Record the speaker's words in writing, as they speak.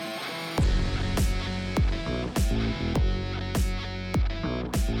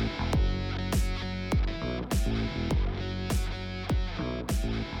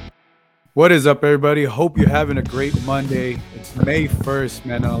What is up, everybody? Hope you're having a great Monday. It's May 1st,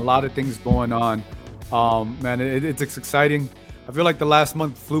 man, and a lot of things going on. Man, it's exciting. I feel like the last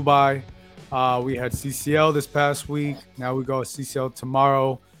month flew by. We had CCL this past week. Now we go CCL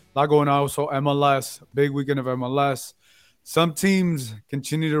tomorrow. A lot going on. Also, MLS, big weekend of MLS. Some teams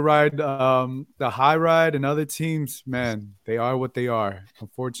continue to ride the high ride, and other teams, man, they are what they are.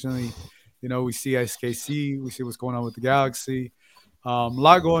 Unfortunately, we see SKC, we see what's going on with the Galaxy. A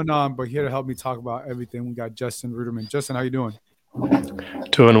lot going on, but here to help me talk about everything, we got Justin Ruderman. Justin, how you doing?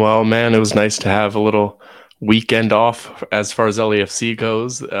 Doing well, man. It was nice to have a little weekend off as far as LAFC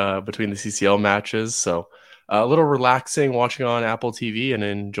goes between the CCL matches. So a little relaxing watching on Apple TV and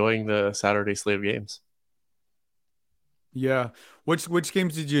enjoying the Saturday slate of games. Yeah. Which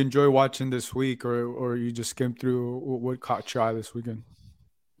games did you enjoy watching this week, or you just skimmed through what caught your eye this weekend?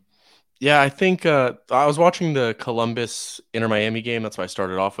 Yeah, I think I was watching the Columbus Inter Miami game. That's why I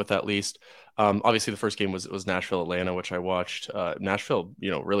started off with at least. Obviously, the first game was Nashville Atlanta, which I watched. Nashville,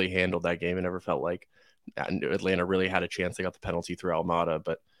 really handled that game. It never felt like Atlanta really had a chance. They got the penalty through Almada,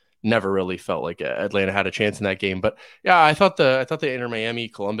 but never really felt like Atlanta had a chance in that game. But yeah, I thought the Inter Miami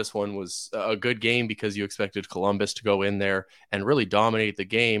Columbus one was a good game because you expected Columbus to go in there and really dominate the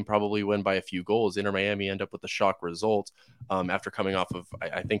game, probably win by a few goals. Inter Miami end up with a shock result after coming off of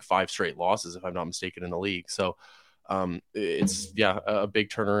I think 5 straight losses, if I'm not mistaken, in the league. So it's a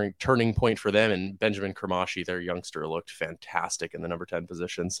big turning point for them. And Benjamin Kramashi, their youngster, looked fantastic in the number 10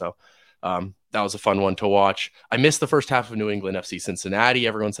 position. So that was a fun one to watch. I missed the first half of New England FC Cincinnati.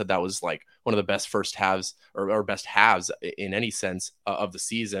 Everyone said that was like one of the best first halves or best halves in any sense of the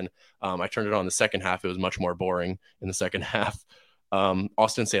season. I turned it on the second half. It was much more boring in the second half.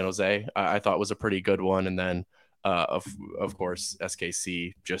 Austin San Jose, I thought was a pretty good one. And then, of course,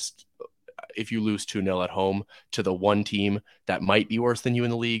 SKC, just if you lose 2-0 at home to the one team that might be worse than you in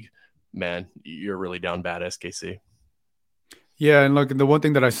the league, man, you're really down bad, SKC. Yeah, and look, the one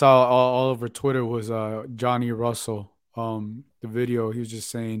thing that I saw all over Twitter was Johnny Russell. The video he was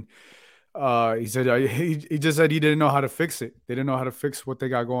just saying, he said he just said he didn't know how to fix it. They didn't know how to fix what they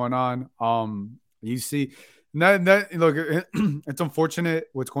got going on. You see, that look, it's unfortunate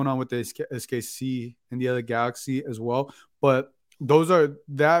what's going on with the SKC and the other Galaxy as well. But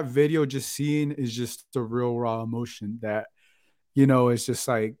that video just seeing is just the real raw emotion that it's just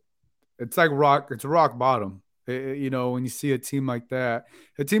like it's rock bottom. When you see a team like that,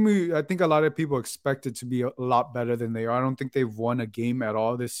 a team I think a lot of people expect it to be a lot better than they are. I don't think they've won a game at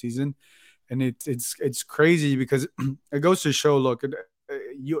all this season, and it's crazy because it goes to show. Look,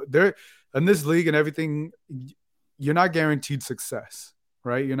 they're in this league and everything. You're not guaranteed success,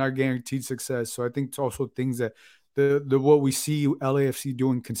 right? You're not guaranteed success. So I think it's also things that the what we see LAFC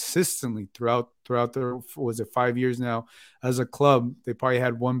doing consistently throughout their, was it 5 years now as a club. They probably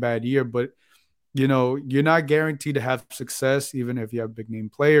had one bad year, but you're not guaranteed to have success, even if you have big name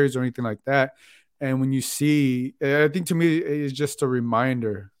players or anything like that. And when you see, I think to me, it's just a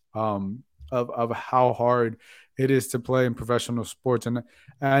reminder of how hard it is to play in professional sports and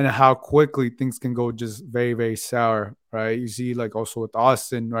how quickly things can go just very, very sour, right? You see, like also with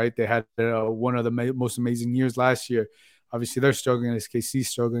Austin, right? They had one of the most amazing years last year. Obviously, they're struggling. SKC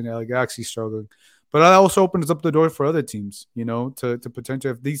struggling. LA Galaxy struggling. But that also opens up the door for other teams, to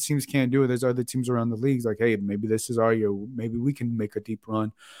potentially, if these teams can't do it, there's other teams around the leagues like, hey, maybe this is our year. Maybe we can make a deep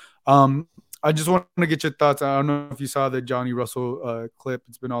run. I just want to get your thoughts. I don't know if you saw the Johnny Russell clip.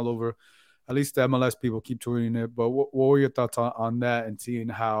 It's been all over. At least the MLS people keep tweeting it. But what were your thoughts on that and seeing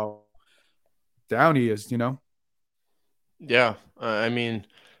how down he is, Yeah, I mean,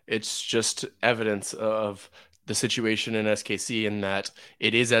 it's just evidence of the situation in SKC in that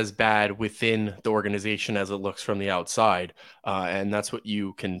it is as bad within the organization as it looks from the outside. And that's what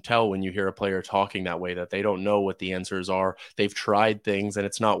you can tell when you hear a player talking that way, that they don't know what the answers are. They've tried things and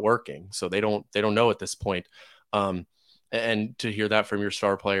it's not working. So they don't know at this point. And to hear that from your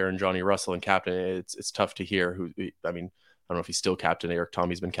star player and Johnny Russell and captain, it's tough to hear. I mean, I don't know if he's still captain. Eric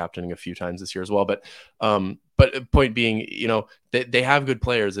Tommy's been captaining a few times this year as well. But point being, they have good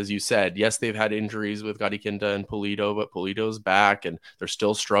players, as you said. Yes, they've had injuries with Gadikinda and Pulido, but Pulido's back and they're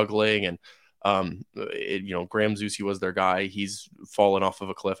still struggling. And Graham Zusi was their guy. He's fallen off of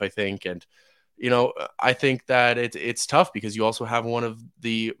a cliff, I think. And I think that it's tough because you also have one of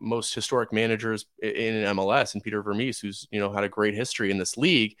the most historic managers in MLS, and Peter Vermees, who's had a great history in this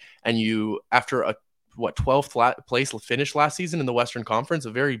league. And you, after a 12th place finish last season in the Western Conference,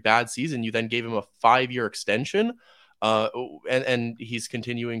 a very bad season, you then gave him a 5-year extension, and he's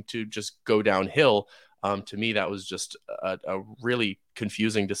continuing to just go downhill. To me, that was just a really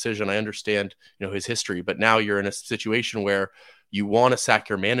confusing decision. I understand, his history, but now you're in a situation where you want to sack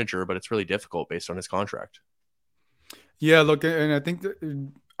your manager, but it's really difficult based on his contract. Yeah, look, and I think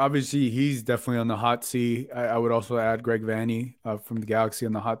that obviously he's definitely on the hot seat. I would also add Greg Vanny from the Galaxy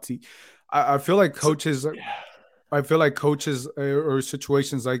on the hot seat. I feel like So, coaches. I feel like coaches or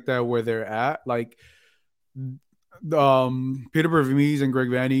situations like that where they're at, like Peter Vermees and Greg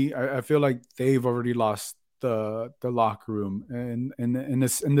Vanny, I feel like they've already lost the locker room, and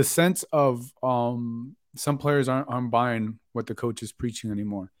in the sense of some players aren't buying what the coach is preaching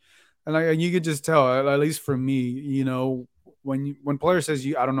anymore. And you could just tell, at least for me, when player says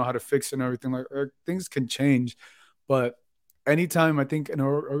you, I don't know how to fix it and everything, like things can change, but anytime I think an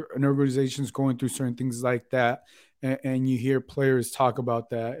organization is going through certain things like that, and you hear players talk about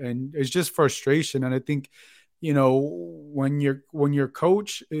that, and it's just frustration. And I think, when your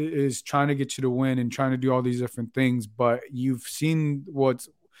coach is trying to get you to win and trying to do all these different things, but you've seen what's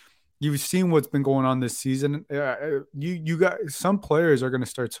been going on this season. You got some players are going to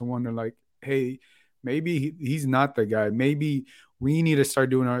start to wonder, like, hey, maybe he's not the guy. Maybe we need to start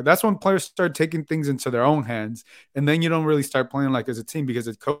doing our. That's when players start taking things into their own hands, and then you don't really start playing like as a team because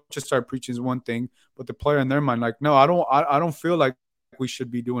the coaches start preaching one thing, but the player in their mind, like, no, I don't feel like we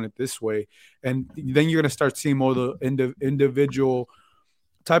should be doing it this way, and then you're going to start seeing more of the individual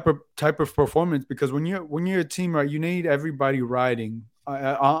type of performance, because when you're a team, right, you need everybody riding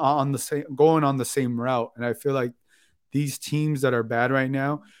on the same going on the same route. And I feel like these teams that are bad right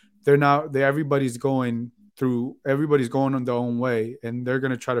now, they're not they everybody's going on their own way, and they're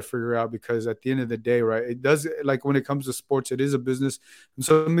going to try to figure out, because at the end of the day, right, it does, like, when it comes to sports, it is a business. And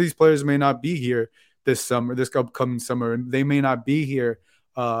some of these players may not be here this upcoming summer, and they may not be here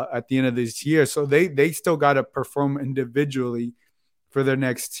at the end of this year, so they still got to perform individually for their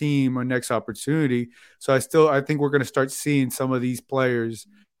next team or next opportunity. So I think we're going to start seeing some of these players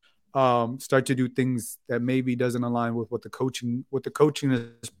start to do things that maybe doesn't align with what the coaching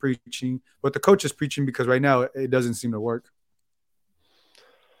is preaching, what the coach is preaching, because right now it doesn't seem to work.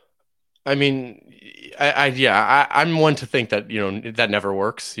 I mean, yeah, I'm one to think that that never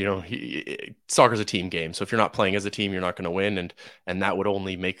works. Soccer's a team game, so if you're not playing as a team, you're not going to win, and that would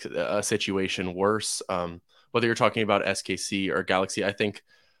only make a situation worse. Whether you're talking about SKC or Galaxy, I think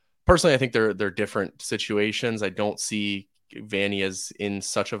they're different situations. I don't see Vanny as in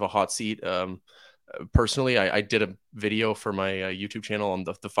such of a hot seat. Personally, I did a video for my YouTube channel on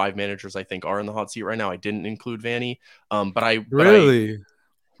the five managers I think are in the hot seat right now. I didn't include Vanny, but Really,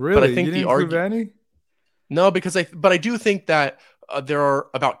 I really, you think didn't the include argue Vanny? no, because but I do think that there are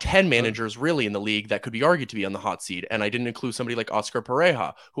about 10 managers really in the league that could be argued to be on the hot seat. And I didn't include somebody like Oscar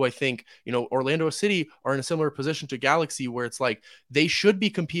Pareja, who I think, Orlando City are in a similar position to Galaxy, where it's like they should be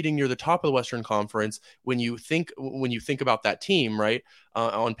competing near the top of the Western Conference when you think about that team, right?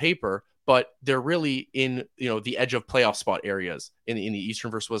 On paper. But they're really in, the edge of playoff spot areas in the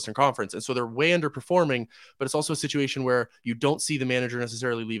Eastern versus Western Conference. And so they're way underperforming, but it's also a situation where you don't see the manager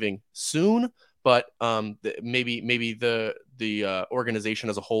necessarily leaving soon, but maybe the organization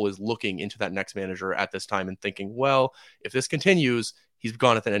as a whole is looking into that next manager at this time and thinking, well, if this continues, he's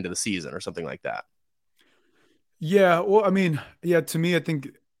gone at the end of the season or something like that. Yeah, well, I mean, yeah, to me, I think,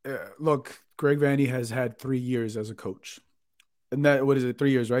 look, Greg Vanny has had 3 years as a coach. And that, what is it,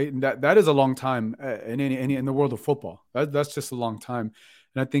 3 years, right? And that is a long time in the world of football. That's just a long time.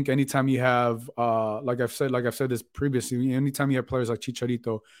 And I think anytime you have, like I've said this previously, anytime you have players like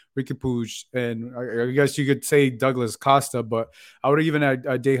Chicharito, Ricky Puig, and I guess you could say Douglas Costa, but I would even add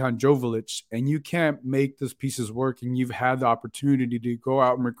Dejan Joveljic, and you can't make those pieces work. And you've had the opportunity to go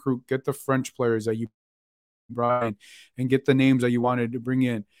out and recruit, get the French players that you brought in, and get the names that you wanted to bring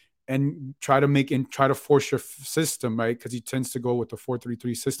in, and try to force your system, right? Because he tends to go with the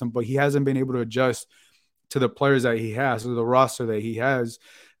 4-3-3 system, but he hasn't been able to adjust to the players that he has, or the roster that he has.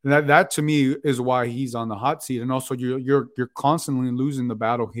 And that to me is why he's on the hot seat. And also you're constantly losing the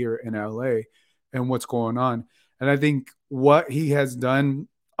battle here in LA and what's going on. And I think what he has done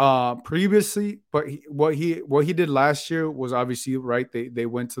previously, but what he did last year was obviously right. They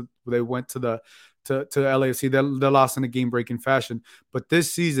went to LAFC. They lost in a game breaking fashion. But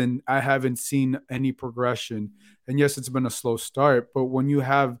this season, I haven't seen any progression. And yes, it's been a slow start. But when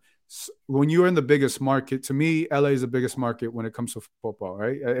you're in the biggest market, to me, LA is the biggest market when it comes to football,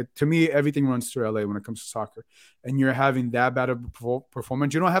 right? To me, everything runs through LA when it comes to soccer. And you're having that bad of a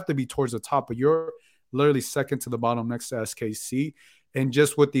performance. You don't have to be towards the top, but you're literally second to the bottom next to SKC. And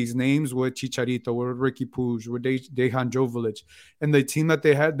just with these names, with Chicharito, with Ricky Puig, with Dejan Joveljic, and the team that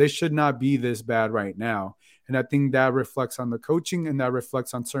they had, they should not be this bad right now. And I think that reflects on the coaching and that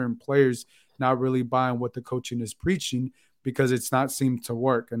reflects on certain players not really buying what the coaching is preaching because it's not seemed to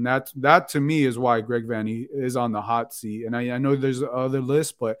work. And that to me is why Greg Vanney is on the hot seat. And I know there's other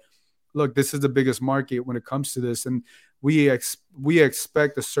lists, but look, this is the biggest market when it comes to this, and we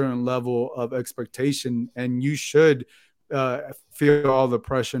expect a certain level of expectation, and you should feel all the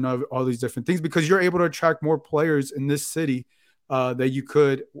pressure and all these different things because you're able to attract more players in this city that you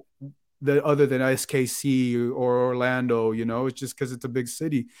could that other than SKC or Orlando. You know, it's just because it's a big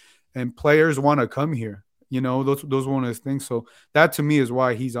city, and players want to come here. You know, those one of the things. So that to me is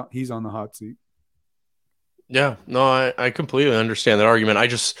why he's on the hot seat. Yeah, no, I completely understand that argument. I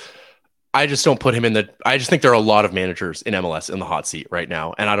just don't put him in the. I just think there are a lot of managers in MLS in the hot seat right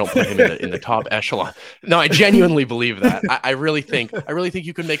now, and I don't put him in the top echelon. No, I genuinely believe that. I really think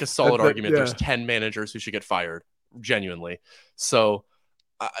you can make a solid argument. There's Yeah. 10 managers who should get fired, genuinely. So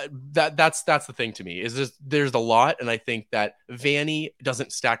that's the thing to me is just there's a lot, and I think that Vanny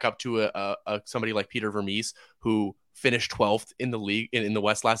doesn't stack up to a somebody like Peter Vermees who finished 12th in the league in the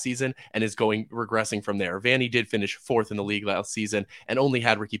West last season and is going regressing from there. Vanny did finish 4th in the league last season and only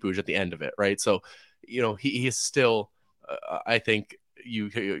had Ricky Puig at the end of it, right? So, he is still. I think you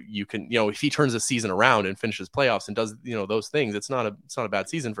can if he turns the season around and finishes playoffs and does those things, it's not a bad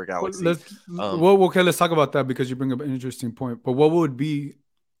season for Well, Galaxy. Um, okay, let's talk about that because you bring up an interesting point. But what would be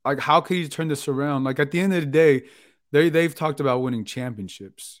like? How could you turn this around? Like at the end of the day, they've talked about winning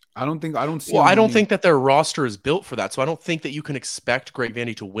championships. I don't see Well, them I don't winning. think that their roster is built for that. So I don't think that you can expect Greg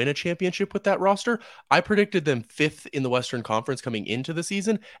Vandy to win a championship with that roster. I predicted them fifth in the Western Conference coming into the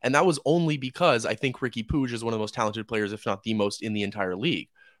season, and that was only because I think Ricky Puig is one of the most talented players, if not the most, in the entire league.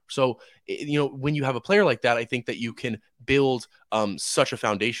 So, when you have a player like that, I think that you can build such a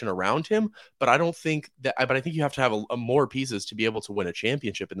foundation around him. But I don't think that. But I think you have to have a more pieces to be able to win a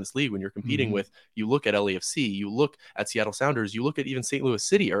championship in this league when you're competing Mhm. with. You look at LAFC, you look at Seattle Sounders, you look at even St. Louis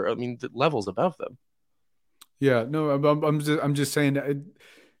City, or I mean, the levels above them. Yeah, no, I'm just saying that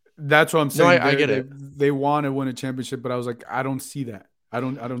that's what I'm No, saying. I get it. They want to win a championship, but I was like, I don't see that. I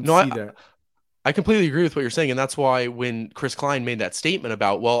don't No, see that. I completely agree with what you're saying, and that's why when Chris Klein made that statement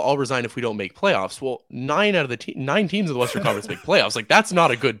about, well, I'll resign if we don't make playoffs. Well, nine out of the 9 teams of the Western Conference make playoffs. Like that's not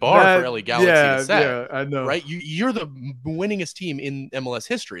a good bar for That LA Galaxy to yeah, set, yeah, I know. right? You're the winningest team in MLS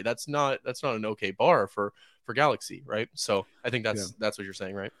history. That's not an okay bar for Galaxy, right? So I think Yeah. that's what you're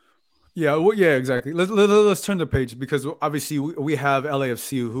saying, right? Yeah, well, yeah, exactly. Let's turn the page because obviously we have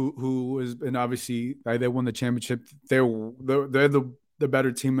LAFC who has been obviously they won the championship. They're the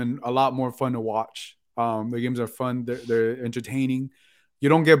better team and a lot more fun to watch. Their games are fun. They're entertaining. You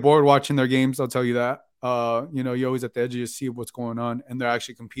don't get bored watching their games. I'll tell you that. You're always at the edge of your seat of what's going on, and they're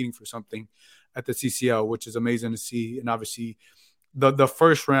actually competing for something at the CCL, which is amazing to see. And obviously the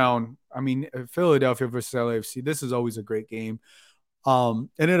first round. I mean, Philadelphia versus LAFC. This is always a great game.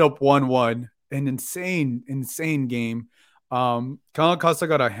 Ended up 1-1. An insane game. Colin Costa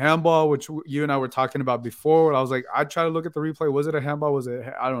got a handball, which you and I were talking about before. I was like, I try to look at the replay. Was it a handball? Was it?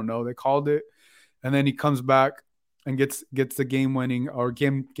 I don't know. They called it, and then he comes back and gets the game winning or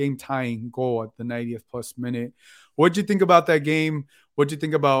game tying goal at the 90th plus minute. What'd you think about that game? What'd you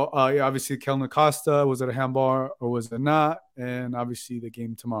think about obviously Kellen Acosta? Was it a handball or was it not? And obviously the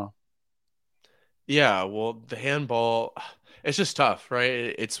game tomorrow. Yeah, well, the handball, it's just tough,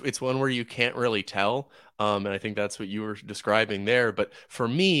 right? It's one where you can't really tell, and I think that's what you were describing there. But for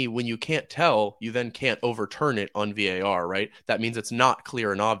me, when you can't tell, you then can't overturn it on VAR, right? That means it's not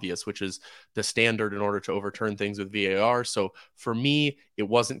clear and obvious, which is the standard in order to overturn things with VAR. So for me, it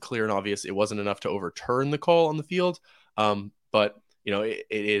wasn't clear and obvious. It wasn't enough to overturn the call on the field. But it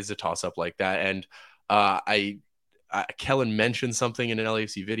is a toss up like that, and I Kellen mentioned something in an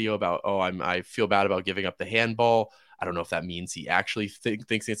LAFC video about, oh, I feel bad about giving up the handball. I don't know if that means he actually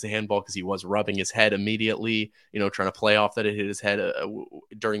thinks it's a handball because he was rubbing his head immediately, trying to play off that it hit his head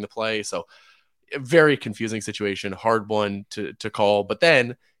during the play. So, a very confusing situation, hard one to call. But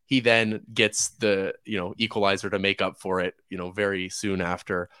then he then gets the equalizer to make up for it, very soon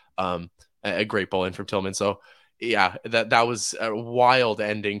after. A great ball in from Tillman. So yeah, that was a wild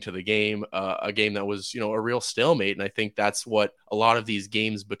ending to the game, a game that was a real stalemate, and I think that's what a lot of these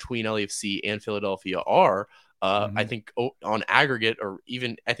games between LAFC and Philadelphia are. I Mm-hmm. think on aggregate, or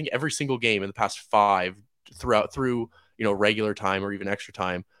even I think every single game in the past five through regular time or even extra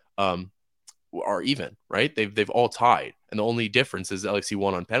time um, are even, right? They've all tied, and the only difference is LAFC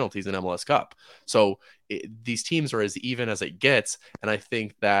won on penalties in MLS Cup. So these teams are as even as it gets, and I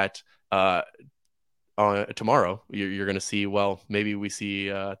think that. Tomorrow, you're going to see, well, maybe we see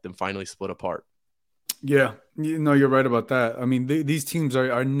them finally split apart. Yeah, you're right about that. I mean, these teams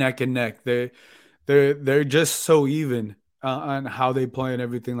are neck and neck. they're just so even on how they play and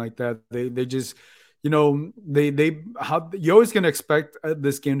everything like that. They just they how you're always gonna expect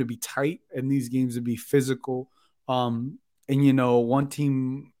this game to be tight and these games to be physical. And one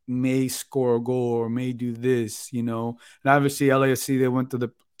team may score a goal or may do this, and obviously LAFC they went to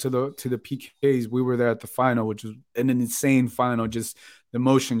the PKs. We were there at the final, which was an insane final. Just the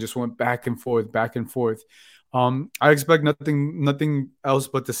motion just went back and forth, back and forth. I expect nothing else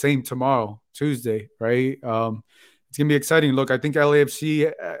but the same tomorrow, Tuesday, right? It's gonna be exciting. Look, I think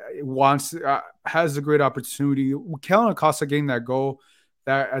LAFC has a great opportunity. Kellen Acosta getting that goal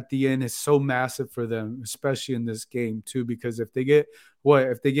that at the end is so massive for them, especially in this game too. Because if they get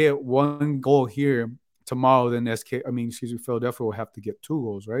one goal here tomorrow, then Philadelphia will have to get two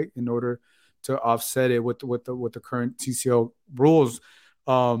goals, right, in order to offset it with the current CCL rules.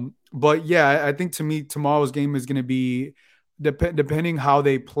 But yeah, I think to me tomorrow's game is going to be depending how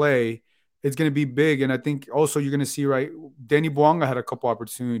they play. It's going to be big, and I think also you're going to see right. Danny Buanga had a couple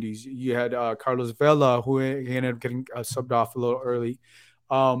opportunities. You had Carlos Vela, who he ended up getting subbed off a little early.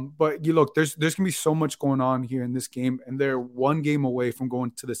 But you look, there's going to be so much going on here in this game, and they're one game away from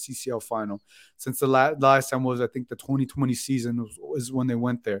going to the CCL final. Since the last time was, I think, the 2020 season was when they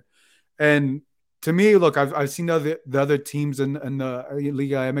went there. And to me, look, I've seen the other teams in the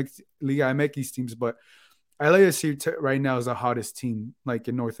Liga MX teams, but LAFC right now is the hottest team like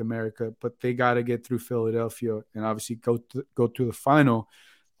in North America. But they got to get through Philadelphia and obviously go through the final.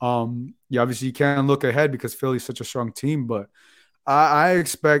 Obviously you can't look ahead because Philly's such a strong team, but I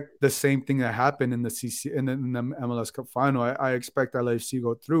expect the same thing that happened in the in the MLS Cup final. I expect LAFC to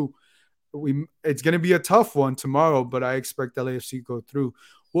go through. It's going to be a tough one tomorrow, but I expect LAFC to go through.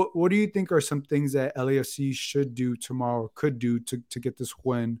 What do you think are some things that LAFC should do tomorrow, could do to get this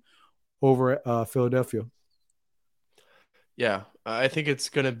win over Philadelphia? Yeah, I think it's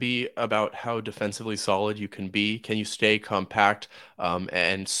going to be about how defensively solid you can be. Can you stay compact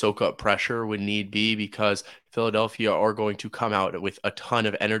and soak up pressure when need be? Because Philadelphia are going to come out with a ton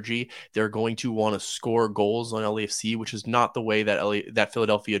of energy. They're going to want to score goals on LAFC, which is not the way that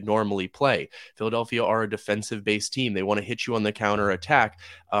Philadelphia normally play. Philadelphia are a defensive-based team. They want to hit you on the counter attack.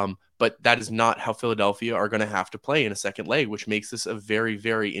 But that is not how Philadelphia are going to have to play in a second leg, which makes this a very,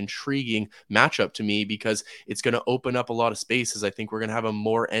 very intriguing matchup to me because it's going to open up a lot of spaces. I think we're going to have a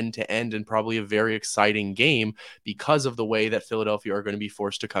more end-to-end and probably a very exciting game because of the way that Philadelphia are going to be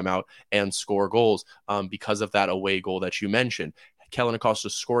forced to come out and score goals because of that away goal that you mentioned. Kellen Acosta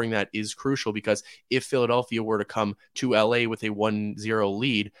scoring that is crucial because if Philadelphia were to come to LA with a 1-0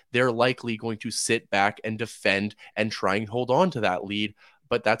 lead, they're likely going to sit back and defend and try and hold on to that lead.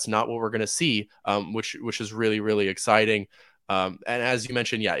 But that's not what we're going to see, which is really, really exciting. And as you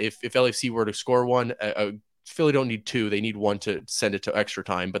mentioned, yeah, if LAFC were to score one, Philly don't need two. They need one to send it to extra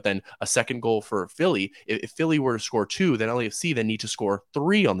time. But then a second goal for Philly. If Philly were to score two, then LAFC then need to score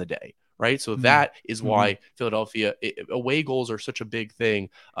three on the day. Right. So that is why Philadelphia away goals are such a big thing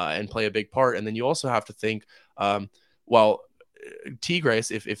and play a big part. And then you also have to think, well, Tigres,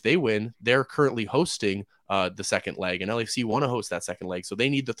 if they win, they're currently hosting the second leg, and LAFC want to host that second leg, so they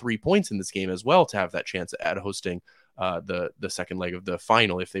need the 3 points in this game as well to have that chance at hosting the second leg of the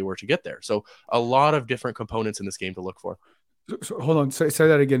final if they were to get there. So a lot of different components in this game to look for. So hold on, say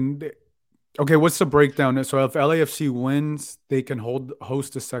that again. Okay, what's the breakdown? So if LAFC wins, they can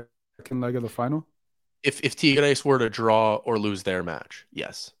host the second leg of the final. If Tigres were to draw or lose their match,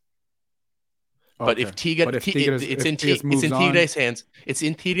 yes. But Okay, if Tigres, but if it's moves in on, Tigres' hands. It's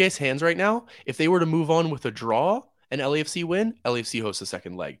in Tigres' hands right now. If they were to move on with a draw and LAFC win, LAFC hosts the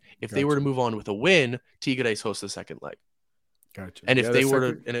second leg. If they were to gotcha, move on with a win, Tigres hosts the second leg. gotcha. And if Yeah, the they were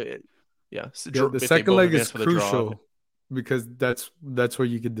second, to, and it, yeah, yeah, the if they second both leg is advance with a draw, crucial because that's where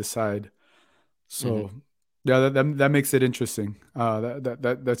you could decide. mm-hmm. So yeah, that makes it interesting.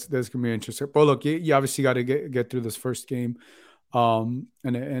 That's gonna be interesting. But look, you obviously got to get through this first game,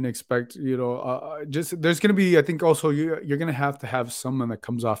 and expect just there's gonna be I think also you're gonna have to have someone that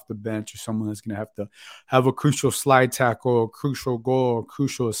comes off the bench or someone that's gonna have to have a crucial slide tackle, a crucial goal, or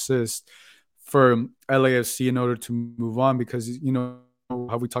crucial assist for LAFC in order to move on because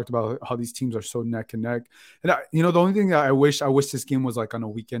how we talked about how these teams are so neck and neck. And the only thing that I wish this game was like on a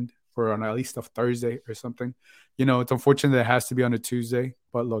weekend or on at least a Thursday or something. It's unfortunate that it has to be on a Tuesday,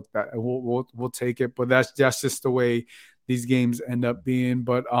 but look, that we'll take it. But that's just the way these games end up being.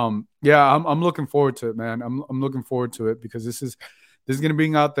 But yeah, I'm looking forward to it, man. I'm looking forward to it because this is gonna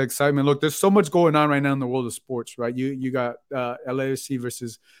bring out the excitement. Look, there's so much going on right now in the world of sports, right? You got LAFC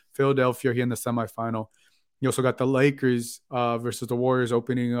versus Philadelphia here in the semifinal. You also got the Lakers versus the Warriors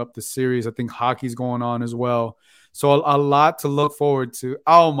opening up the series. I think hockey's going on as well. So a lot to look forward to.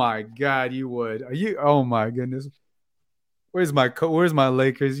 Oh my God, you would. Are you? Oh my goodness. Where's my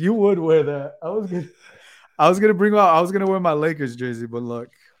Lakers? You would wear that. I was gonna wear my Lakers jersey, but look,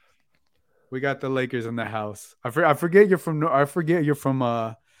 we got the Lakers in the house. I forget I forget you're from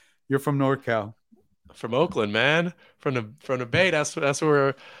NorCal. From Oakland, man, from the Bay. That's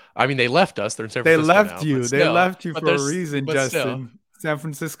where. I mean, they left us. They're in San They Francisco left now, but you. They still, left you but for a there's, reason, but still, Justin. San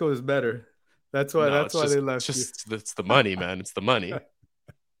Francisco is better. no. That's why they left you. It's the money, man. It's the money.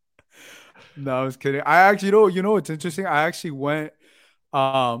 No, I was kidding. I actually, you know what's interesting? I went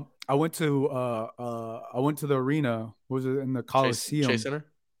to the arena. Was it in the Chase Coliseum? Center.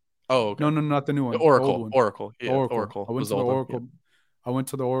 Oh, No, okay. no, not the new The one, the old Oracle, one. Oracle, The yeah, Oracle. Oracle was the old one. Yeah. I went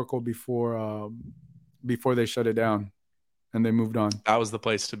to the Oracle before they shut it down and they moved on. That was the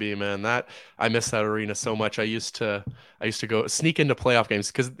place to be, man. That I miss that arena so much. I used to go sneak into playoff games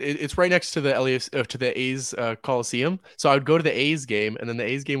because it's right next to the LAFC, to the A's Coliseum. So I would go to the A's game, and then the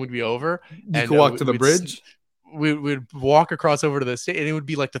A's game would be over, You and could walk to the bridge. we'd walk across over to the state, and it would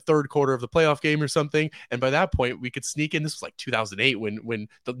be like the third quarter of the playoff game or something. And by that point, we could sneak in. This was like 2008 when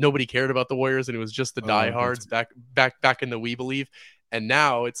nobody cared about the Warriors, and it was just the Gotcha. diehards back in the We Believe. And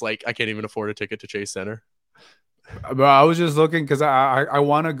now it's like I can't even afford a ticket to Chase Center. But I was just looking because I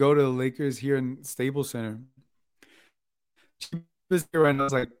want to go to the Lakers here in Staples Center. Cheapest ticket right now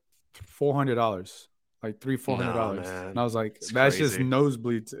is like $400, like three four hundred Nah, dollars, and man, I was like, it's that's just crazy.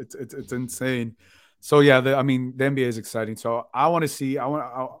 nosebleeds. It's insane. So yeah, I mean, the NBA is exciting. So I want to see.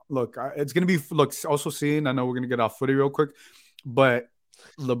 Look. It's gonna be look. Also seeing. I know we're gonna get off footy real quick, but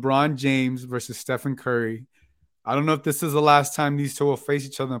LeBron James versus Stephen Curry. I don't know if this is the last time these two will face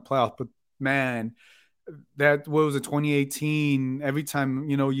each other in the playoffs, but man, that what was it 2018, every time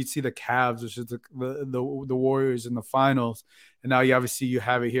you'd see the Cavs, which is the Warriors in the finals, and now you obviously you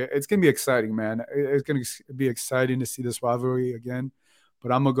have it here. It's gonna be exciting, man. It's gonna be exciting to see this rivalry again,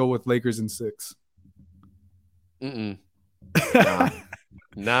 but I'm gonna go with Lakers in six. Mm-mm. Nah,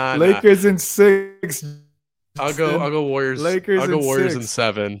 nah. Lakers in six, I'll Justin. go Warriors. I'll Lakers go in Warriors in six.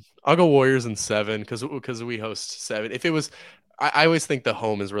 seven. I'll go Warriors in seven because we host seven. If it was, I always think the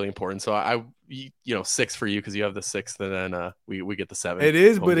home is really important. So six for you because you have the sixth, and then we get the seven It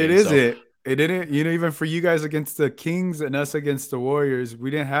is, home but it game. So isn't. It didn't. Even for you guys against the Kings and us against the Warriors, we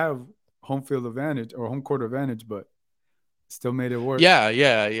didn't have home field advantage or home court advantage, but still made it work.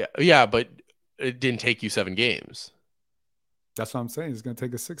 yeah. But it didn't take you 7 games, That's what I'm saying. It's gonna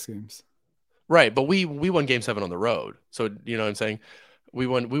take us 6 games. right? But we won game seven on the road. So you know what I'm saying. We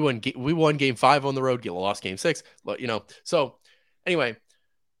won game five on the road. Lost game six. So anyway,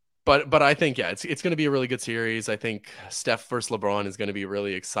 but I think it's going to be a really good series. I think Steph versus LeBron is going to be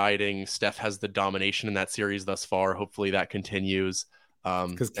really exciting. Steph has the domination in that series thus far. Hopefully that continues.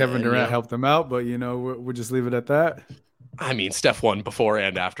 Because Kevin And Durant helped them out, but we'll just leave it at that. I mean, Steph won before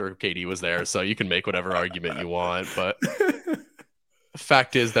and after KD was there, so you can make whatever argument you want. But the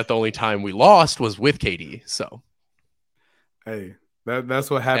fact is that the only time we lost was with KD. So Hey, that's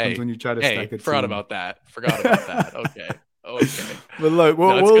what happens hey, when you try to hey, stack a forgot team. about that. Forgot about that. Okay, okay. But look,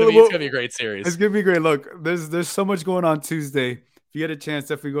 No, it's gonna be a great it's series. gonna be great. Look, there's so much going on Tuesday. If you get a chance,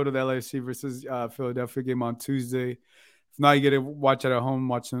 definitely go to the LAFC versus Philadelphia game on Tuesday. If not, you get to watch it at home,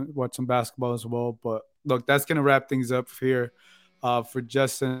 watch some basketball as well. But look, that's gonna wrap things up here for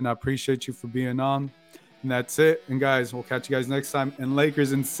Justin. I appreciate you for being on, and that's it. And guys, we'll catch you guys next time. And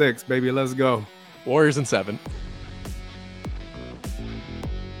Lakers in six, baby. Let's go. Warriors in seven.